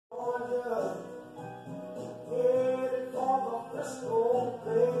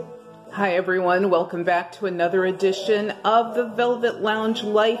Hi everyone, welcome back to another edition of the Velvet Lounge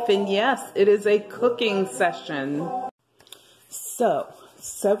Life, and yes, it is a cooking session. So,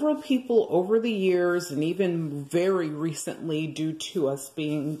 several people over the years, and even very recently due to us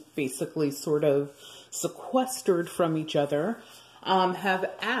being basically sort of sequestered from each other,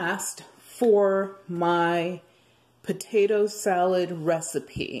 have asked for my potato salad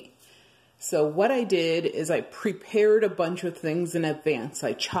recipe. So what I did is I prepared a bunch of things in advance.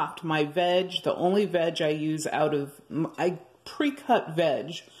 I chopped my veg. The only veg I use I pre-cut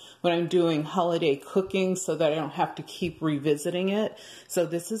veg when I'm doing holiday cooking so that I don't have to keep revisiting it. So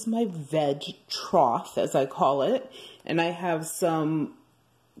this is my veg trough, as I call it. And I have some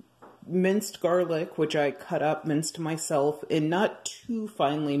minced garlic, which I cut up, minced myself, and not too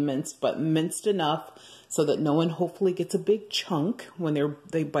finely minced, but minced enough so that no one hopefully gets a big chunk when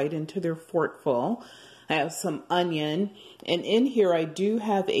they bite into their forkful. I have some onion, and in here I do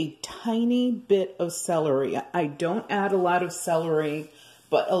have a tiny bit of celery. I don't add a lot of celery,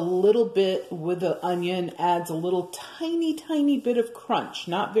 but a little bit with the onion adds a little tiny bit of crunch,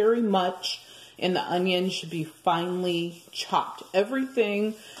 not very much, and the onion should be finely chopped.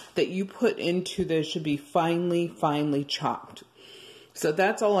 Everything that you put into this should be finely chopped. So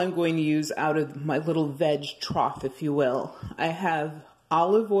that's all I'm going to use out of my little veg trough, if you will. I have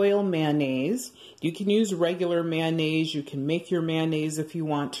olive oil mayonnaise. You can use regular mayonnaise. You can make your mayonnaise if you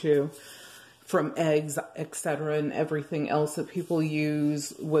want to from eggs, etc., and everything else that people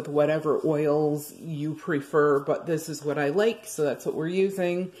use with whatever oils you prefer. But this is what I like, so that's what we're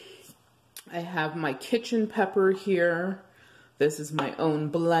using. I have my kitchen pepper here. This is my own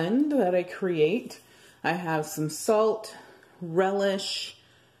blend that I create. I have some salt, relish,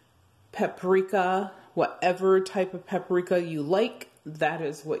 paprika, whatever type of paprika you like, that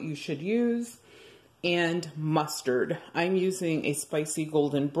is what you should use, and mustard. I'm using a spicy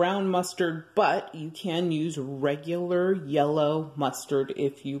golden brown mustard, but you can use regular yellow mustard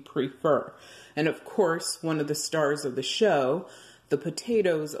if you prefer. And of course, one of the stars of the show, the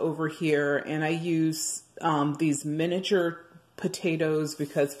potatoes over here, and I use these miniature potatoes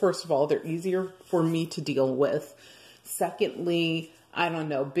because first of all, they're easier for me to deal with. Secondly, I don't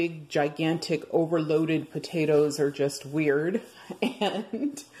know, big, gigantic, overloaded potatoes are just weird.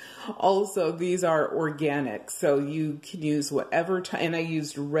 And also, these are organic, so you can use whatever type. And I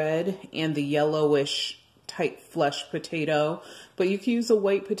used red and the yellowish type flesh potato. But you can use a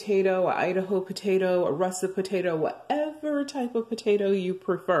white potato, a Idaho potato, a russet potato, whatever type of potato you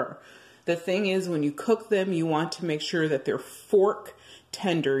prefer. The thing is, when you cook them, you want to make sure that they're fork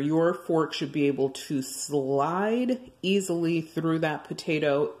tender. Your fork should be able to slide easily through that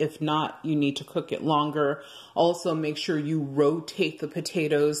potato. If not, you need to cook it longer. Also, make sure you rotate the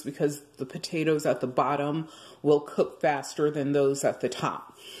potatoes because the potatoes at the bottom will cook faster than those at the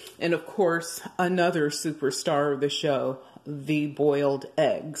top. And of course, another superstar of the show, the boiled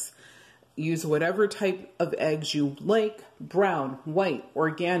eggs. Use whatever type of eggs you like, brown, white,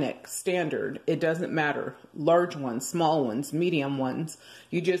 organic, standard, it doesn't matter. Large ones, small ones, medium ones.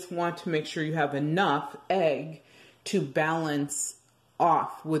 You just want to make sure you have enough egg to balance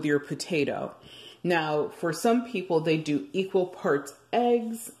off with your potato. Now, for some people, they do equal parts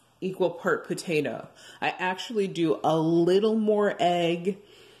eggs, equal part potato. I actually do a little more egg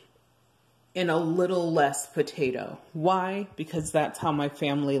and a little less potato. Why? Because that's how my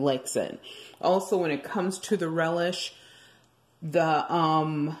family likes it. Also, when it comes to the relish,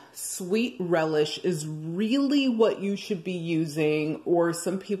 the sweet relish is really what you should be using, or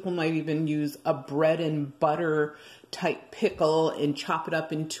some people might even use a bread and butter type pickle and chop it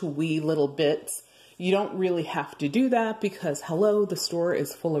up into wee little bits. You don't really have to do that because, hello, the store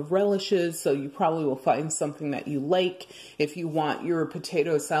is full of relishes, so you probably will find something that you like. If you want your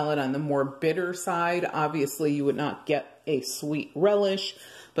potato salad on the more bitter side, obviously you would not get a sweet relish,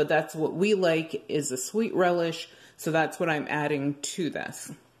 but that's what we like, is a sweet relish, so that's what I'm adding to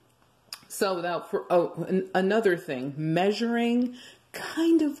this. So another thing, measuring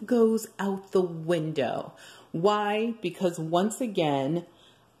kind of goes out the window. Why? Because once again,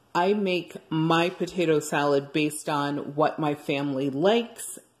 I make my potato salad based on what my family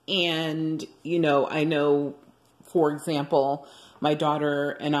likes. And, you know, I know, for example, my daughter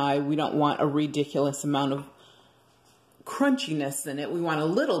and I, we don't want a ridiculous amount of crunchiness in it. We want a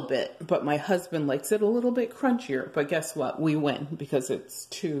little bit, but my husband likes it a little bit crunchier. But guess what? We win because it's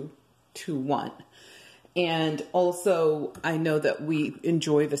 2-1. And also, I know that we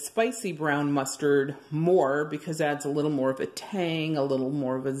enjoy the spicy brown mustard more because it adds a little more of a tang, a little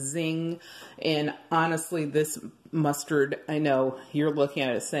more of a zing. And honestly, this mustard, I know you're looking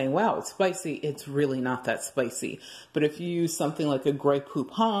at it saying, wow, it's spicy. It's really not that spicy. But if you use something like a Grey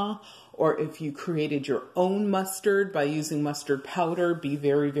Poupon, or if you created your own mustard by using mustard powder, be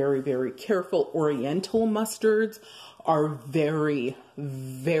very, very, very careful. Oriental mustards are very,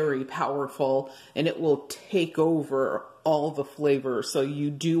 very powerful, and it will take over all the flavor. So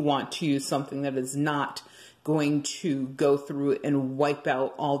you do want to use something that is not going to go through and wipe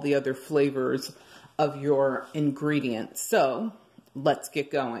out all the other flavors of your ingredients. So let's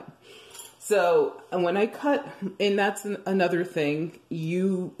get going. So when I cut, and that's another thing,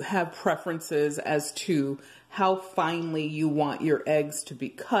 you have preferences as to how finely you want your eggs to be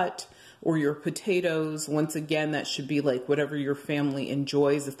cut, or your potatoes. Once again, that should be like whatever your family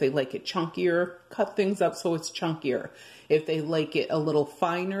enjoys. If they like it chunkier, cut things up so it's chunkier. If they like it a little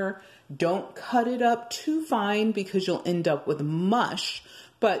finer, don't cut it up too fine because you'll end up with mush.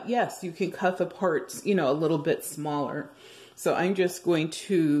 But yes, you can cut the parts, a little bit smaller. So I'm just going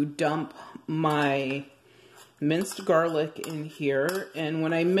to dump my minced garlic in here. And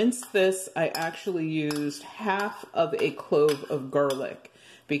when I minced this, I actually used half of a clove of garlic,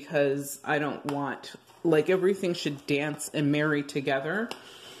 because I don't want, like, everything should dance and marry together,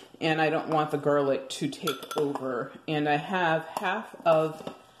 and I don't want the garlic to take over. And I have half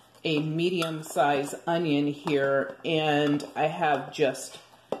of a medium-sized onion here, and I have just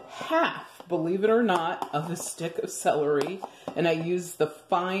half, believe it or not, of a stick of celery, and I use the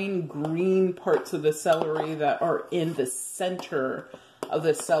fine green parts of the celery that are in the center of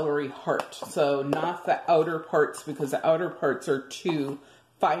the celery heart. So not the outer parts, because the outer parts are too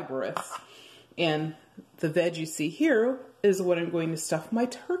fibrous. And the veg you see here is what I'm going to stuff my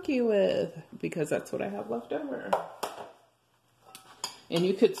turkey with, because that's what I have left over. And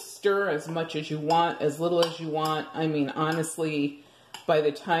you could stir as much as you want, as little as you want. I mean, honestly, by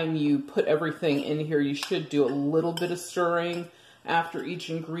the time you put everything in here, you should do a little bit of stirring after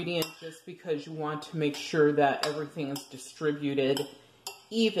each ingredient, just because you want to make sure that everything is distributed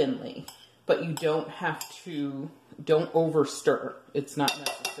evenly. But you don't have to, don't over stir. It's not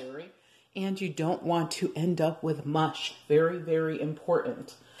necessary. And you don't want to end up with mush. Very, very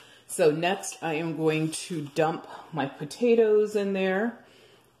important. So next I am going to dump my potatoes in there.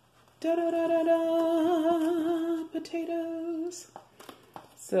 Da-da-da-da-da, potatoes.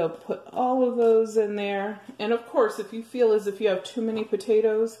 So put all of those in there. And of course, if you feel as if you have too many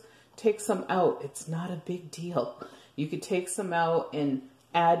potatoes, take some out. It's not a big deal. You could take some out and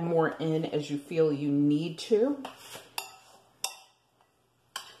add more in as you feel you need to.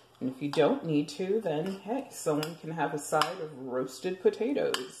 And if you don't need to, then hey, someone can have a side of roasted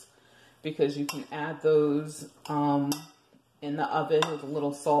potatoes, because you can add those in the oven with a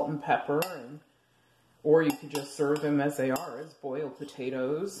little salt and pepper, or you could just serve them as they are, as boiled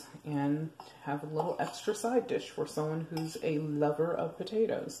potatoes, and have a little extra side dish for someone who's a lover of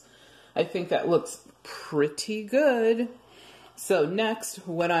potatoes. I think that looks pretty good. So next,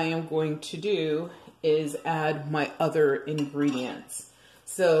 what I am going to do is add my other ingredients.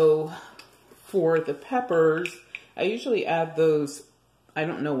 So for the peppers, I usually add those, I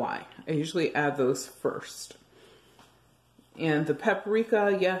don't know why, I usually add those first. And the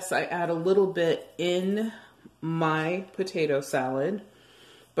paprika, yes, I add a little bit in my potato salad,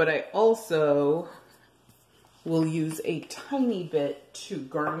 but I also will use a tiny bit to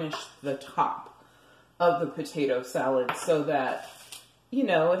garnish the top of the potato salad, so that,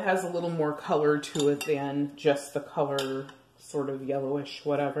 it has a little more color to it than just the color, sort of yellowish,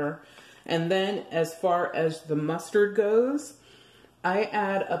 whatever. And then as far as the mustard goes, I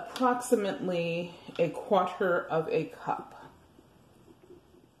add approximately 1/4 of a cup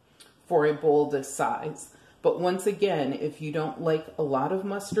for a bowl this size. But once again, if you don't like a lot of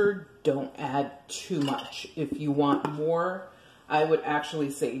mustard, don't add too much. If you want more, I would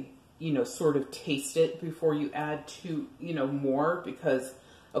actually say, sort of taste it before you add more, because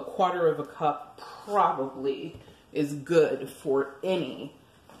 1/4 of a cup probably is good for any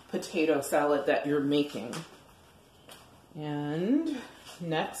potato salad that you're making. And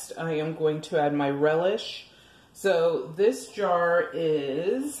next I am going to add my relish. So this jar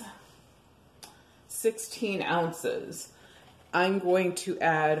is 16 ounces. I'm going to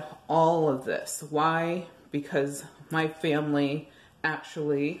add all of this. Why? Because my family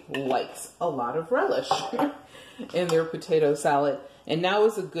actually likes a lot of relish in their potato salad. And now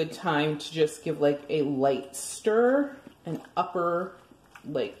is a good time to just give like a light stir, an upper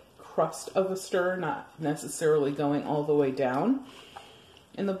like crust of a stir, not necessarily going all the way down.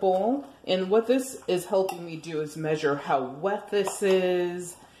 in the bowl. And what this is helping me do is measure how wet this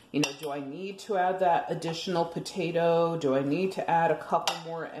is. You know, do I need to add that additional potato? Do I need to add a couple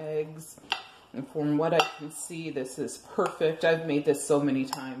more eggs? And from what I can see, this is perfect. I've made this so many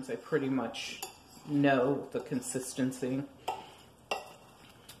times, I pretty much know the consistency.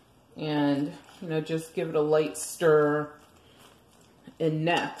 And, you know, just give it a light stir. And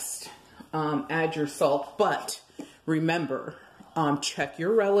next, add your salt. But remember, check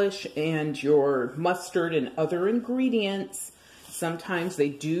your relish and your mustard and other ingredients. Sometimes they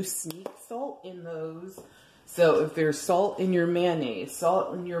do sneak salt in those. So if there's salt in your mayonnaise,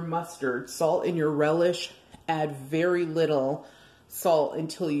 salt in your mustard, salt in your relish, add very little salt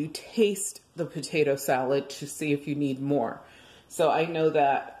until you taste the potato salad to see if you need more. So I know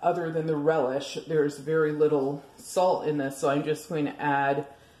that other than the relish, there's very little salt in this. So I'm just going to add,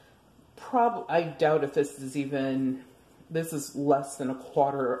 I doubt if this is even, this is less than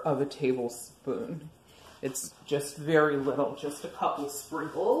 1/4 tablespoon. It's just very little, just a couple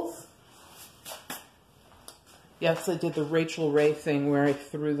sprinkles. Yes, I did the Rachel Ray thing where I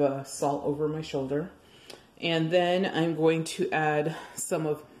threw the salt over my shoulder. And then I'm going to add some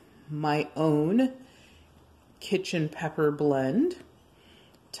of my own kitchen pepper blend.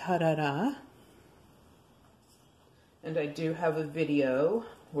 Ta-da-da. And I do have a video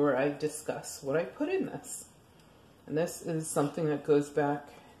where I discuss what I put in this. And this is something that goes back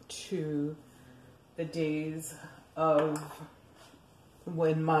to the days of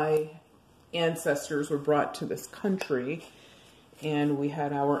when my ancestors were brought to this country and we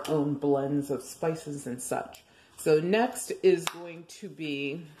had our own blends of spices and such. So next is going to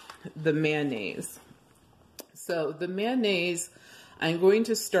be the mayonnaise. So the mayonnaise, I'm going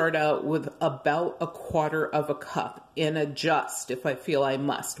to start out with about 1/4 cup and adjust if I feel I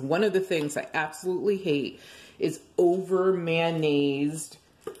must. One of the things I absolutely hate is over mayonnaised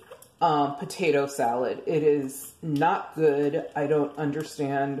potato salad. It is not good. I don't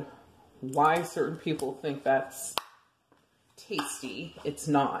understand why certain people think that's tasty. It's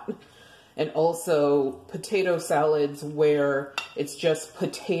not. And also potato salads where it's just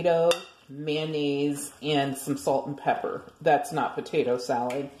potato, mayonnaise, and some salt and pepper. That's not potato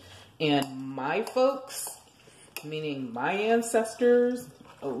salad. And my folks, meaning my ancestors,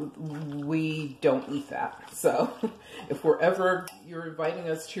 we don't eat that. So if you're inviting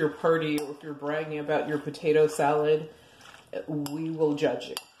us to your party, or if you're bragging about your potato salad, we will judge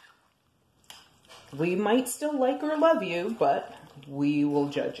you. We might still like or love you, but we will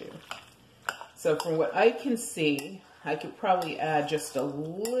judge you. So from what I can see, I could probably add just a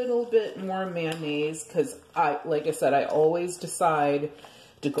little bit more mayonnaise because like I said, I always decide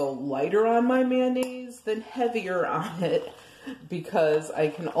to go lighter on my mayonnaise than heavier on it because I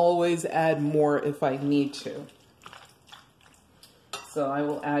can always add more if I need to. So I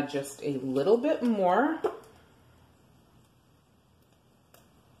will add just a little bit more.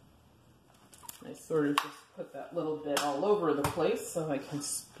 I sort of just put that little bit all over the place so I can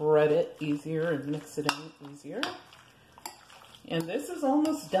spread it easier and mix it in easier. And this is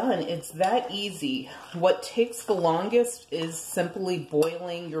almost done. It's that easy. What takes the longest is simply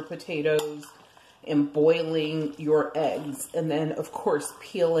boiling your potatoes and boiling your eggs. And then, of course,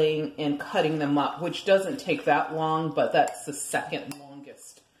 peeling and cutting them up, which doesn't take that long, but that's the second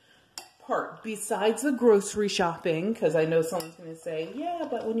longest part. Besides the grocery shopping, because I know someone's going to say, yeah,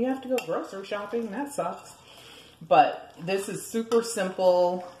 but when you have to go grocery shopping, that sucks. But this is super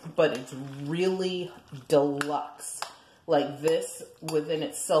simple, but it's really deluxe. Like this within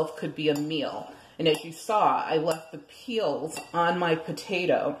itself could be a meal. And as you saw, I left the peels on my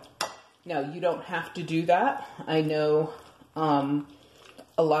potato. Now, you don't have to do that. I know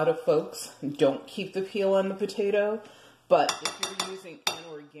a lot of folks don't keep the peel on the potato, but if you're using an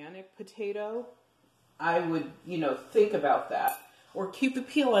organic potato, I would, think about that. Or keep the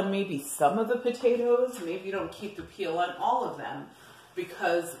peel on maybe some of the potatoes. Maybe you don't keep the peel on all of them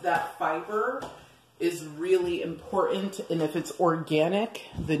because that fiber is really important. And if it's organic,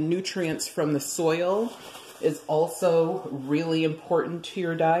 the nutrients from the soil is also really important to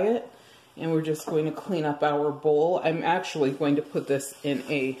your diet. And we're just going to clean up our bowl. I'm actually going to put this in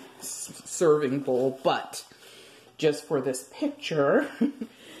a serving bowl, but just for this picture,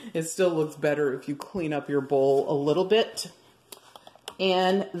 it still looks better if you clean up your bowl a little bit.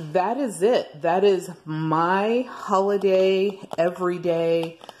 And that is it. That is my holiday,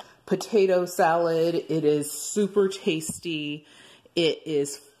 everyday potato salad. It is super tasty. It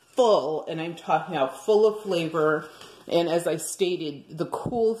is full, and I'm talking about full of flavor. And as I stated, the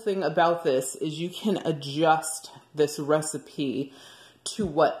cool thing about this is you can adjust this recipe to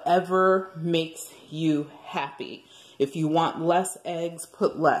whatever makes you happy. If you want less eggs,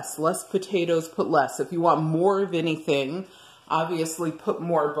 put less. Less potatoes, put less. If you want more of anything, obviously put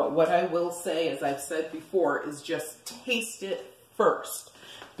more. But what I will say, as I've said before, is just taste it first,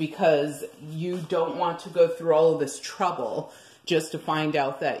 because you don't want to go through all of this trouble just to find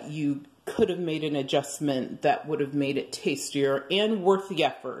out that you could have made an adjustment that would have made it tastier and worth the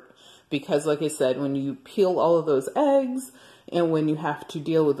effort. Because like I said, when you peel all of those eggs and when you have to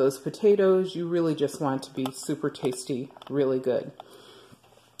deal with those potatoes, you really just want it to be super tasty, really good.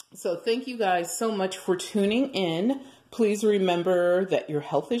 So thank you guys so much for tuning in. Please remember that your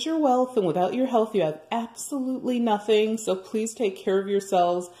health is your wealth, and without your health, you have absolutely nothing. So please take care of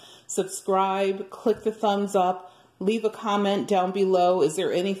yourselves. Subscribe, click the thumbs up, leave a comment down below. Is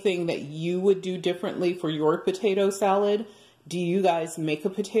there anything that you would do differently for your potato salad? Do you guys make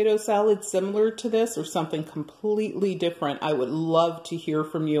a potato salad similar to this or something completely different? I would love to hear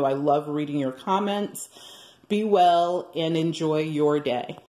from you. I love reading your comments. Be well and enjoy your day.